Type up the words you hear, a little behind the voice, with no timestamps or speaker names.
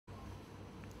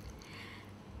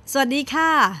สวัสดีค่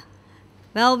ะ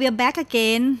Well, we are back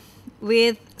again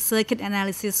with circuit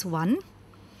analysis 1.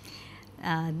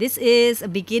 This is a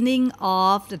beginning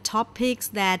of the topics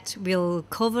that will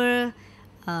cover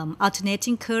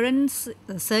alternating currents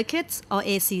circuits or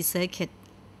AC circuit.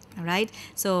 All right.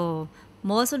 So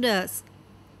most of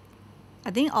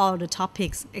I think all the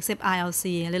topics except ILC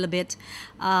a little bit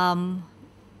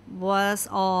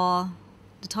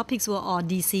the topics were all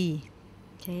DC.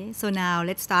 Okay, so now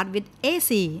let's start with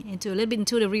AC into a little bit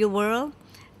into the real world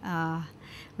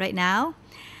right now.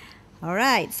 All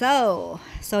right, so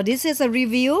this is a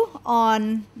review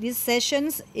on these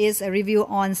sessions is a review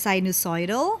on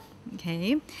sinusoidal.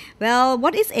 Okay, well,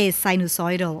 what is a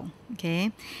sinusoidal?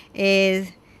 Okay,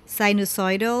 a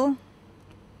sinusoidal,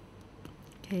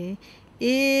 okay,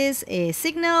 is a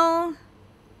signal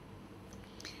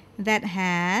that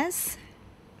has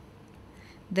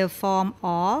the form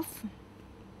of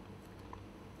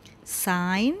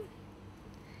sine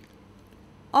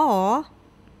or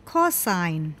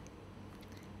cosine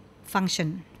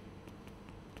function.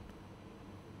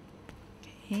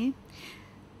 Okay.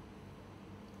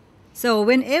 So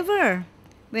whenever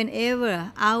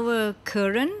our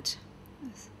current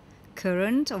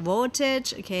or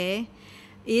voltage, okay,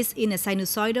 is in a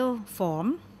sinusoidal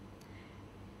form,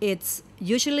 it's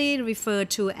usually referred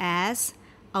to as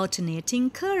alternating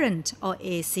current or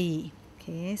AC.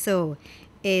 Okay, so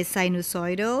a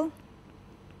sinusoidal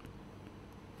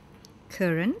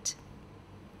current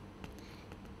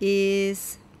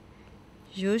is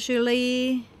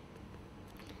usually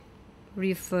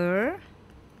referred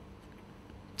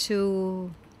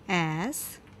to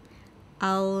as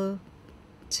alternating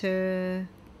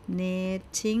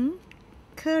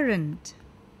current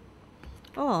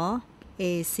or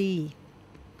AC.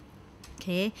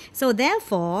 Okay, so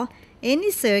therefore any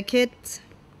circuit,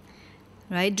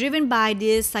 right, driven by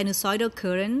this sinusoidal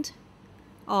current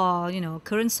or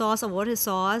current source or voltage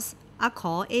source are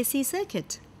called AC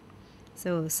circuit.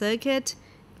 So circuit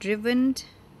driven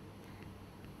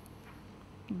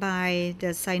by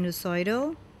the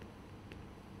sinusoidal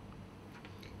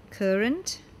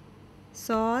current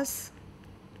source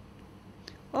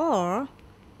or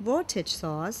voltage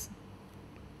source,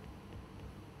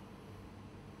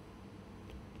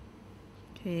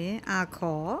 okay, are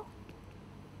called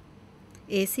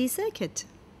AC circuit.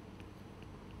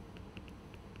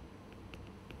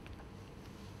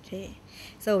 Okay,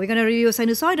 so we're going to review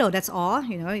sinusoidal, that's all.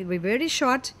 It'll be very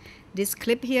short, this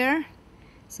clip here.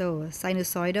 So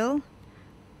sinusoidal,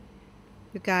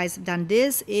 you guys have done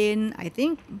this in, I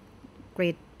think,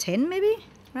 grade 10 maybe,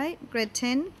 right? Grade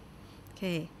 10.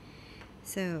 Okay,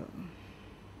 so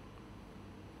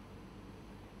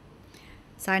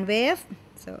sine wave,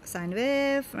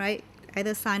 right?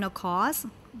 Either sine or cos.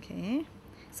 Okay,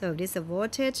 so this is the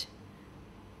voltage,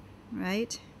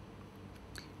 right?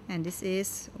 And this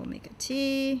is omega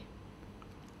t.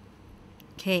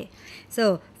 Okay,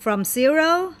 so from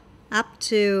 0 up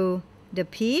to the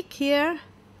peak here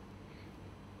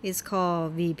is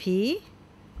called VP,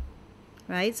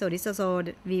 right? So this is also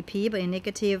the VP but in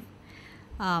negative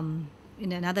in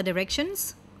another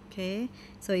directions. Okay,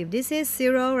 so if this is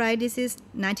 0, right, this is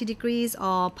 90 degrees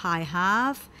or pi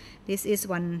half. This is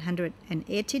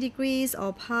 180 degrees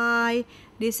or pi.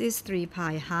 This is 3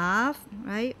 pi half,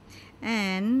 right?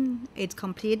 And it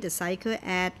completes the cycle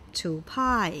at 2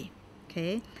 pi.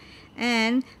 Okay,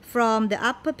 and from the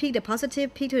upper peak, the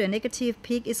positive peak to the negative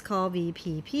peak is called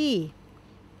VPP.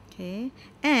 Okay,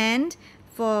 and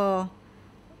for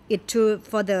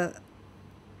the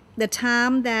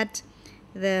time that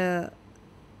the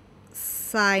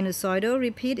sinusoidal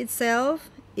repeat itself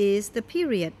is the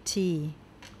period t.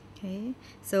 Okay,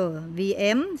 so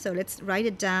Vm, so let's write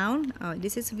it down.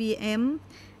 This is Vm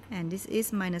and this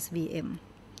is minus Vm.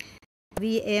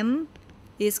 Vm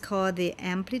is called the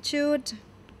amplitude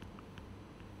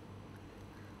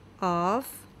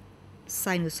of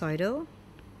sinusoidal.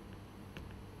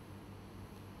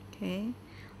 Okay,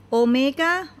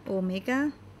 omega,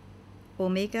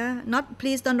 not,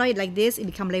 please don't write it like this, it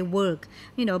become like work,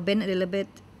 bend a little bit,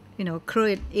 curl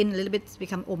it in a little bit,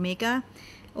 become omega.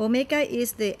 Omega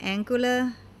is the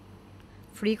angular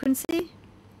frequency,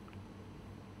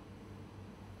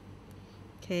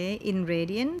 okay, in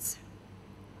radians.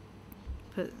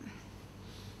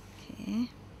 Okay,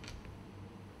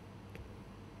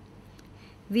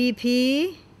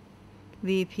 VP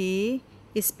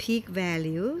is peak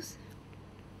values.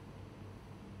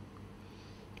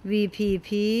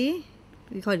 VPP,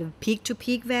 we call them peak to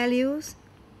peak values.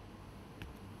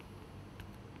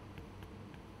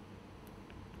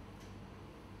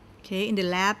 Okay, in the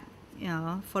lab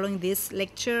following this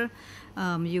lecture,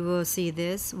 you will see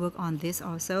this, work on this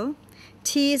also.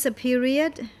 T is a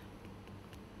period,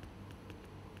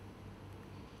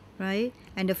 right?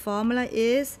 And the formula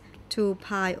is 2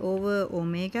 pi over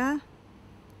omega.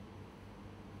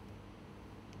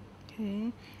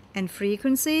 Okay, and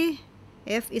frequency,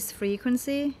 F is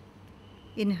frequency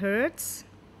in hertz.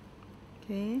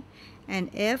 Okay, and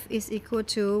F is equal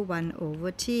to 1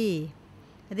 over T.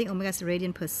 I think omega is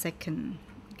radian per second.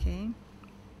 Okay,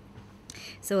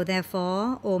 so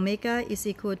therefore omega is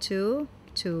equal to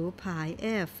 2 pi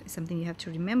F. It's something you have to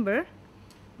remember.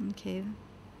 Okay.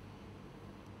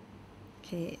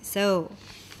 Okay, so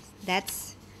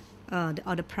that's all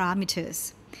the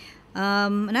parameters.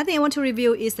 Another thing I want to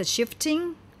review is the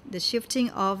shifting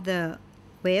of the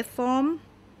waveform.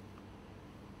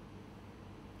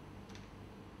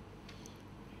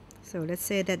 So let's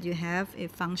say that you have a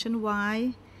function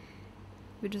y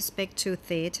with respect to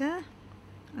theta,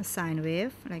 a sine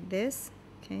wave like this,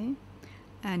 okay,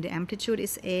 and the amplitude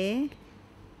is A.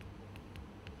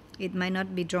 It might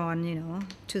not be drawn,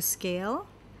 to scale.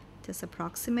 Just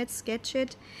approximate, sketch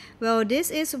it. Well, this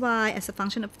is y as a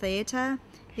function of theta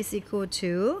is equal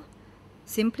to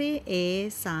simply A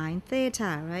sine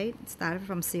theta, right? Start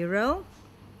from 0.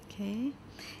 Okay.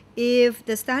 If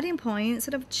the starting point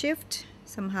sort of shift,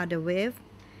 somehow the wave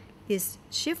is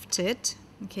shifted,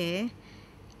 okay,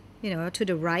 to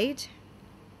the right,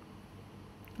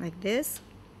 like this,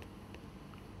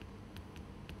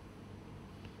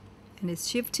 and it's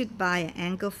shifted by an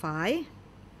angle phi,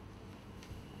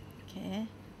 okay,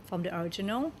 from the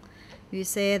original, we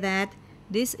say that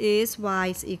this is y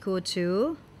is equal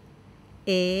to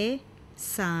A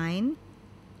sine,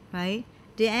 right,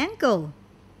 the angle.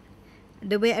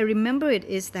 The way I remember it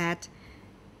is that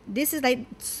this is like,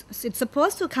 it's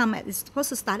supposed to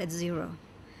start at 0,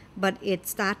 but it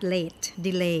start late,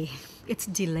 delay. It's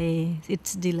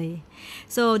delay.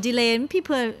 So delay,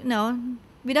 people,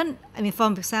 we don't,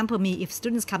 for example, me, if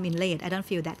students come in late, I don't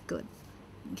feel that good.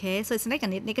 Okay, so it's like a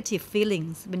negative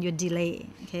feelings when you delay.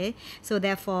 Okay, so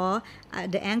therefore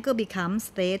the angle becomes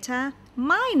theta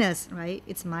minus, right?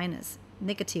 It's minus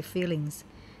negative feelings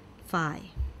phi.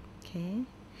 Okay,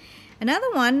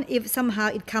 another one, if somehow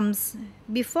it comes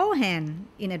beforehand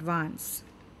in advance,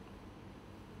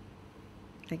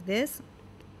 like this,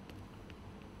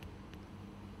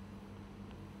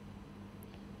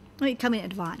 or it comes in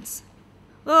advance.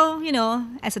 Well,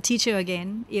 as a teacher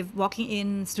again, if walking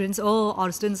in, students, all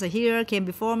the students are here, came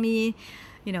before me,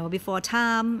 before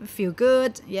time, feel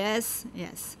good, yes.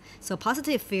 So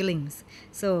positive feelings.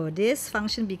 So this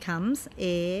function becomes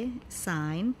A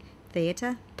sine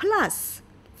theta plus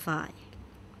phi.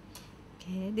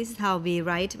 Okay, this is how we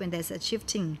write when there's a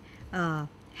shifting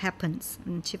happens.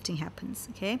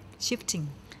 Okay, shifting.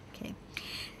 Okay,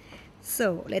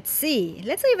 so let's see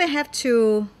if I have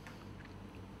to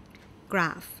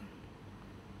graph.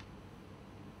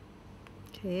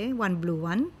 Okay, one blue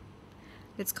one.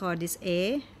 Let's call this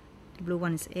A. The blue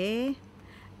one is A.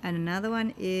 And another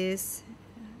one is,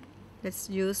 let's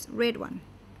use red one.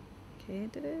 Okay,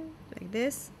 like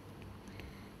this.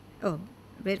 Oh,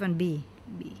 red one B.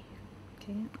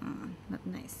 Okay, not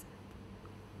nice.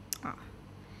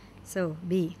 So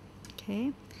B.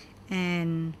 Okay,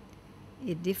 and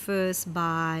it differs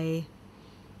by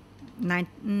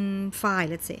phi,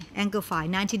 let's say, angle phi,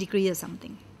 90 degrees or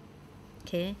something.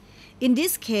 Okay, in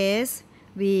this case,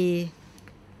 we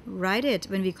write it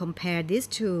when we compare these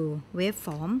two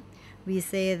waveform. We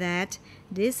say that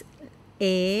this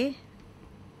A,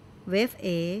 wave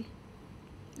A,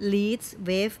 leads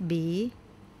wave B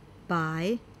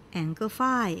by angle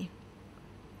phi.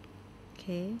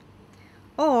 Okay,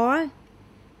 or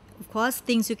of course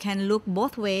things you can look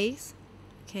both ways.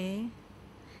 Okay,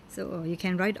 so you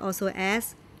can write also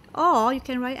as, or you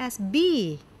can write as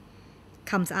B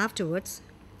comes afterwards,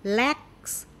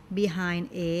 lags behind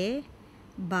A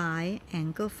by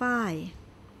angle phi.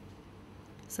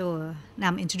 So now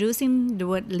I'm introducing the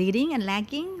word leading and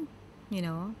lagging,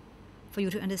 for you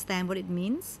to understand what it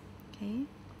means. Okay,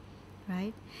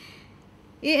 right?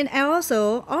 And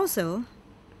also,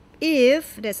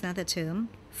 if that's another term,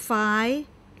 phi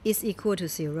is equal to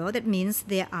 0, that means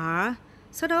they are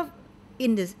sort of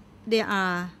they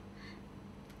are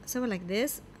sort of like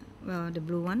this. Well, the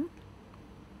blue one,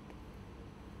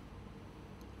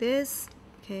 this,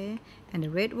 okay, and the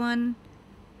red one.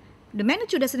 The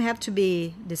magnitude doesn't have to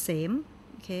be the same,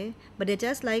 okay, but they're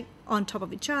just like on top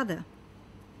of each other.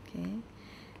 Okay,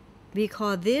 we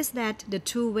call this that the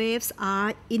two waves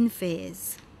are in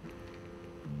phase.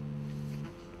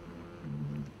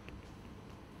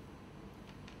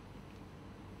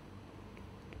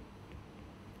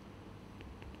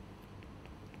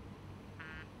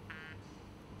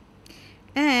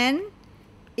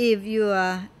 if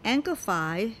your angle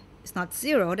phi is not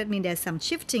 0, that means there's some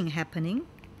shifting happening.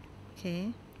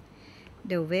 Okay,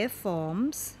 the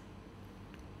waveforms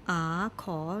are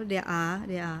called, they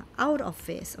are out of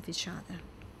phase of each other.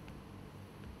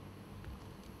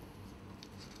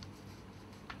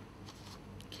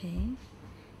 Okay,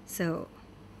 so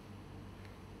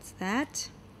it's that.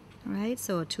 All right,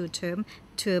 so two term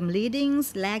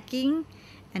leadings, lagging,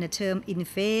 and the term in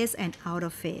phase and out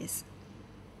of phase.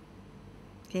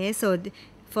 Okay, so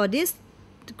for this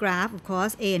graph, of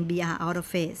course, A and B are out of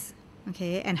phase.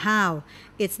 Okay, and how?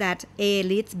 It's that A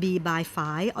leads B by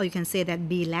phi, or you can say that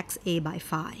B lags A by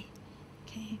phi.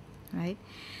 Okay, right.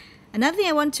 Another thing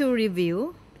I want to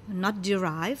review, not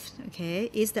derived, okay,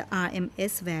 is the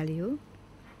RMS value.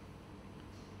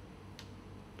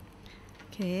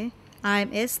 Okay,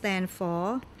 RMS stand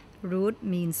for root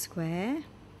mean square.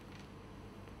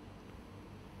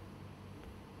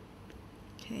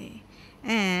 Okay,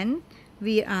 and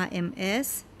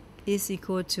VRMS is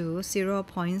equal to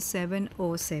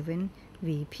 0.707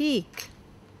 V peak.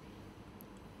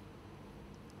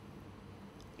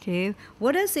 Okay,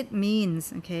 what does it mean?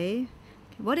 Okay,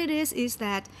 what it is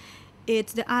that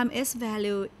the RMS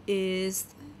value is,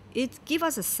 it gives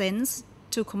us a sense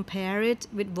to compare it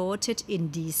with voltage in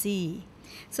DC.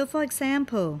 So for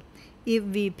example, if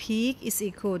V peak is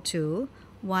equal to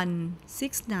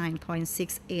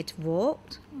 169.68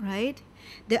 volt, right?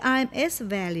 The RMS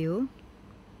value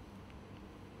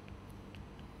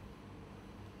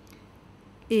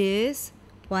is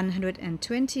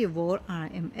 120 volt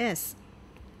RMS.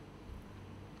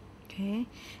 Okay,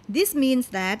 this means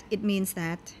that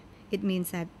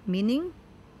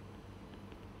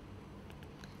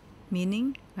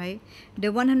meaning, right? The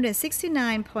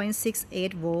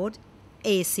 169.68 volt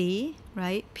AC,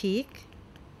 right, peak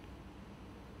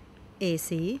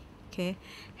AC, okay,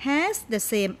 has the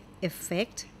same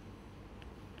effect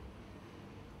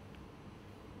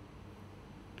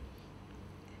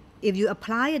if you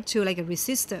apply it to like a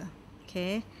resistor,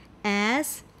 okay,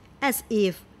 as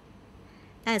if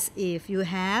you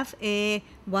have a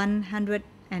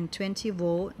 120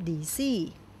 volt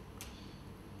DC.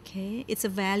 Okay, it's a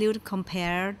value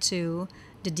compared to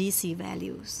the DC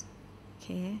values.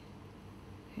 Okay,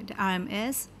 the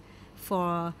RMS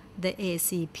for the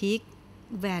AC peak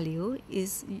value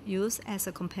is used as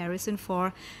a comparison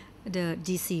for the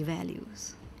DC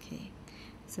values. Okay,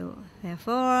 so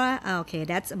therefore, okay,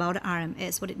 that's about the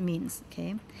RMS, what it means.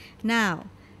 Okay, now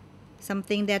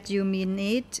something that you may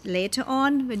need later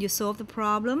on when you solve the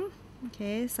problem.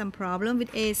 Okay, some problem with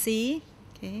AC.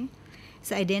 Okay, it's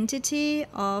the identity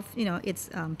of, it's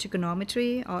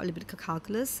trigonometry or a little bit of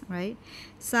calculus, right?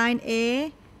 Sine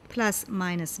A plus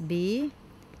minus B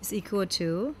is equal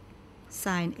to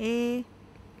sine A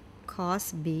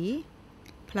cos B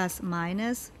plus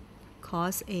minus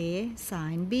cos A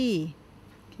sine B.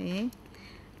 Okay,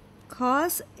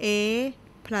 cos A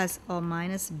plus or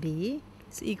minus B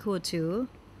is equal to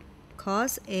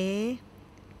cos A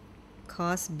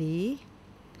cos B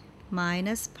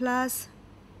minus plus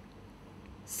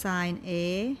sine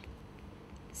A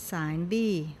sine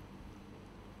B.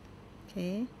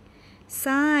 Okay,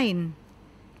 sine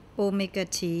omega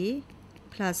t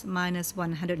plus minus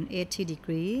 180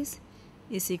 degrees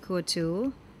is equal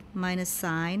to minus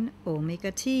sine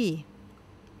omega t.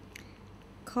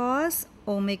 Cos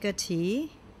omega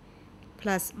t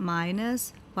plus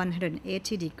minus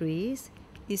 180 degrees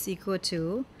is equal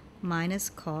to minus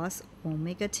cos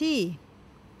omega t.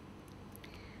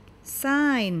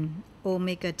 Sine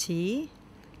omega t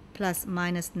plus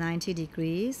minus 90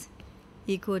 degrees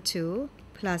equal to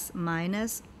plus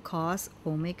minus cos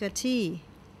omega t.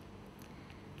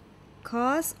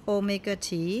 Cos omega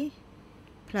t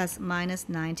plus minus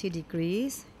 90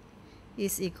 degrees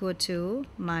is equal to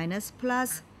minus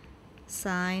plus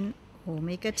sine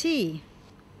omega t.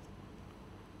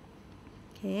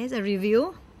 Okay, it's a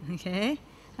review. Okay,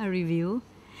 a review.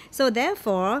 So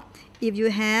therefore, if you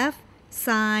have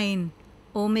sine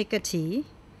omega t,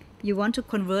 you want to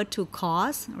convert to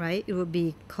cos, right? It would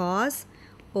be cos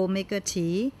omega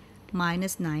t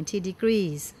minus 90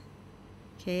 degrees.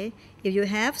 Okay, if you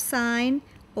have sine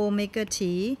omega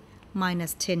t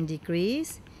minus 10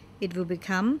 degrees, it will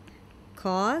become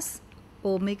cos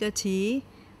omega t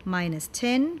minus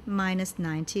 10 minus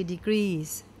 90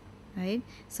 degrees, right?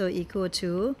 So equal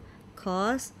to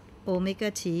cos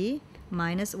omega t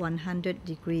minus 100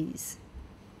 degrees,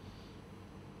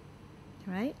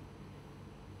 right?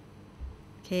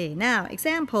 Okay, now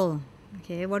example.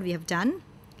 Okay, what we have done.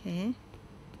 Okay,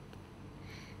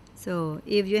 so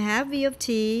if you have v of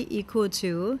t equal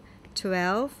to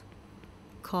 12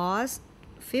 cos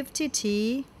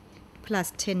 50t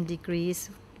plus 10 degrees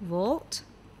volt,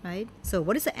 right? So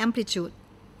what is the amplitude?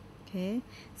 Okay,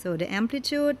 so the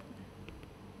amplitude,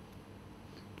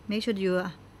 make sure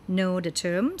you know the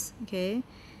terms. Okay,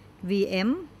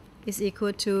 Vm is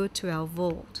equal to 12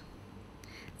 volt.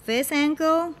 Phase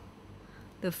angle,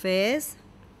 the phase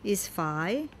is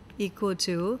phi equal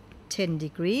to 10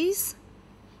 degrees.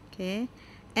 Okay,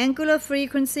 angular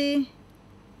frequency,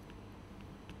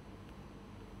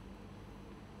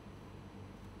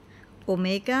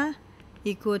 omega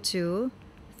equal to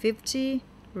 50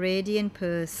 radian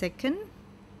per second.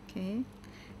 Okay,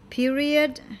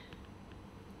 period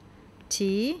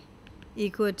t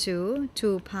equal to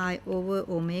 2 pi over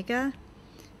omega,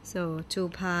 so 2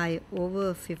 pi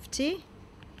over 50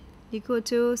 equal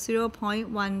to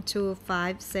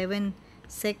 0.1257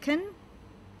 second.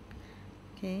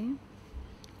 Okay,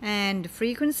 and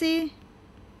frequency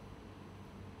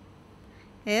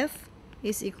f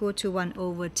is equal to 1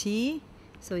 over t,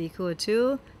 so equal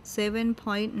to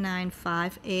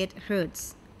 7.958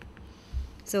 hertz.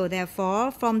 So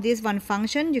therefore, from this one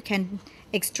function, you can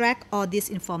extract all this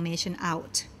information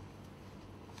out.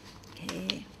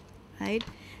 Okay, right?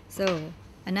 So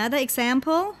another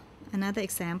example.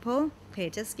 Okay,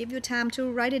 just give you time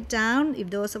to write it down. If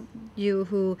those of you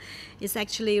who is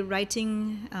actually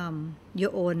writing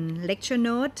your own lecture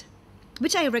note,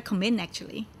 which I recommend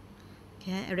actually.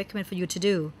 Okay, I recommend for you to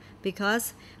do,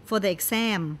 because for the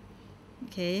exam,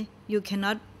 okay, you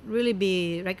cannot really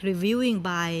be like reviewing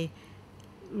by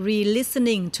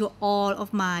re-listening to all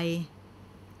of my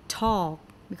talk,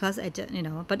 because I just,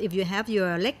 but if you have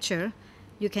your lecture,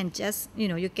 you can just,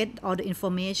 you get all the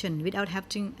information without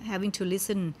having to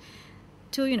listen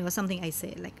to, something I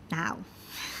say like now.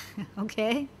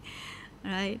 Okay,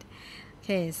 right?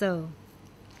 Okay, so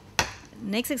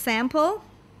next example.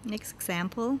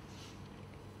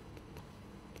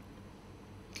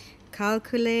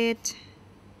 Calculate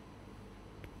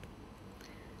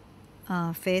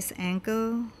phase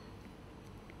angle,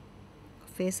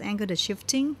 the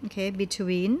shifting, okay,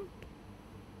 between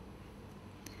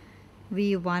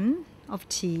V1 of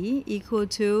t equal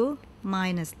to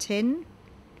minus 10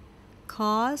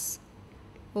 cos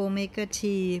omega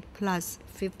t plus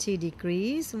 50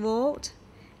 degrees volt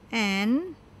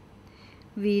and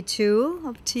V2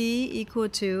 of t equal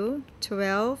to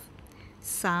 12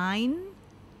 sine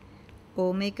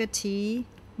omega t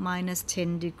minus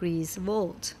 10 degrees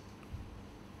volt.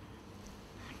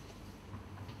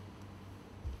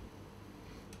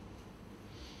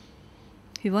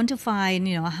 We want to find,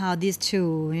 how these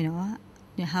two,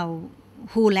 how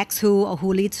who lags who or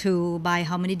who leads who by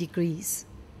how many degrees.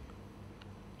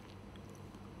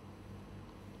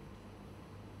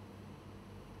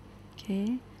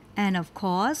 Okay, and of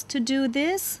course, to do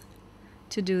this,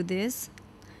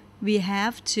 we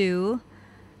have to,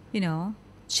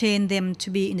 change them to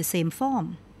be in the same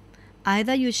form.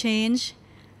 Either you change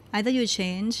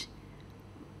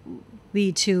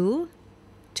V2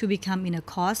 to become in a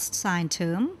cos sine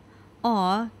term,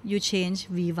 or you change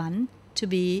V1 to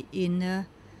be in a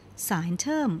sine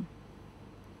term.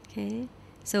 Okay,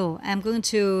 so I'm going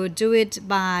to do it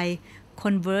by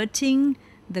converting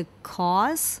the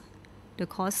cosine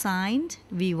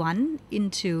V1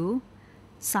 into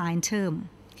sine term.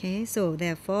 Okay, so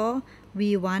therefore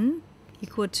V1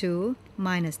 equal to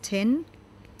minus 10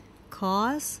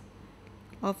 cos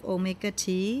of omega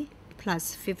t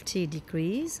plus 50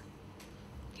 degrees.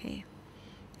 Okay,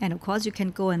 and of course you can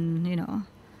go and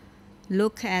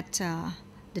look at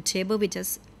the table we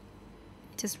just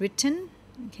written.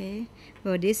 Okay,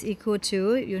 well, this equal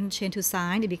to, you change to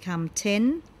sine, it become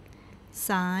 10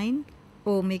 sine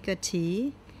omega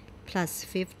t plus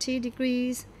 50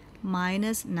 degrees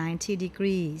minus 90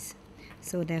 degrees.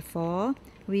 So therefore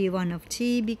V1 of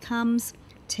t becomes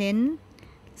 10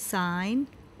 sine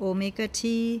omega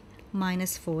t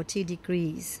minus 40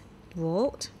 degrees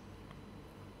volt,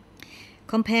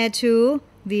 compared to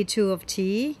V2 of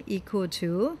t equal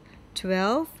to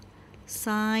 12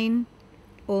 sine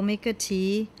omega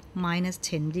t minus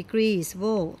 10 degrees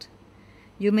volt.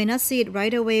 You may not see it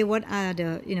right away what are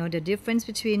the the difference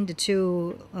between the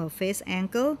two phase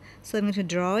angle, so I'm going to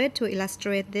draw it to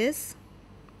illustrate this.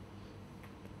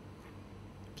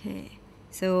 Okay,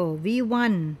 so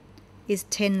V1 is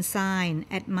 10 sine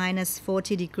at minus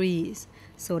 40 degrees.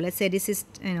 So let's say this is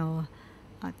 10,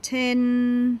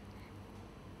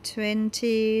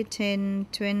 20, 10,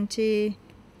 20,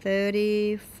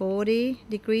 30, 40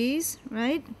 degrees,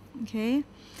 right? Okay,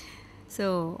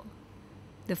 so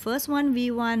the first one,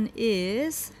 V1,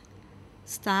 is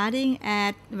starting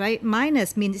at, right,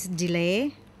 minus means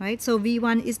delay, right? So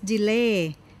V1 is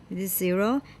delay, this is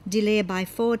 0, delay by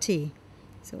 40.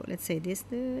 So let's say this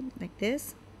like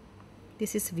this.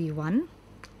 This is V1.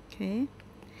 Okay.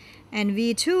 And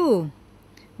V2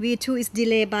 is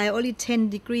delayed by only 10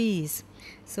 degrees.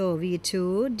 So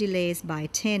V2 delays by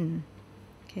 10.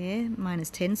 Okay, minus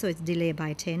 10, so it's delayed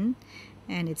by 10.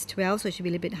 And it's 12, so it should be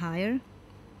a little bit higher.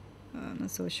 I'm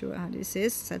not so sure how this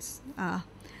is. That's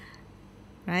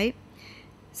right.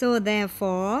 So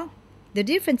therefore, the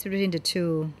difference between the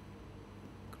two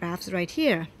graphs right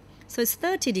here. So it's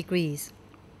 30 degrees.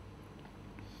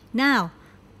 Now,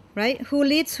 right, who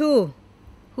leads who?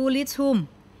 Who leads whom?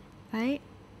 Right?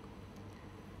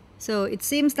 So it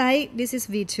seems like this is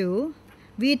V2.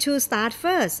 V2 starts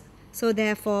first. So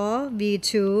therefore,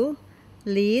 V2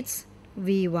 leads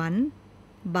V1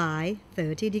 by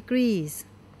 30 degrees.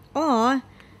 Or,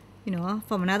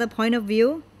 from another point of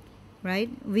view, right,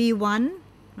 V1,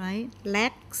 right,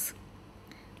 lags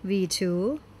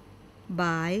V2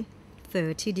 by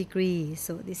 30 degrees.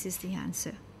 So this is the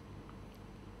answer.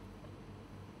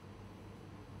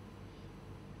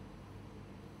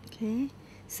 Okay,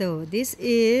 so this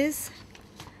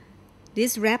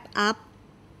wrap up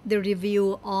the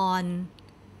review on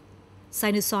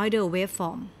sinusoidal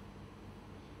waveform.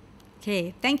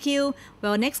 Okay, thank you.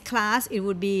 Well, next class it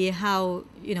would be how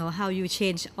you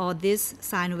change all this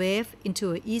sine wave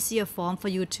into an easier form for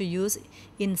you to use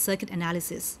in circuit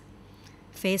analysis.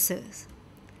 Phasors.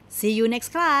 See you next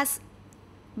class.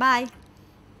 Bye.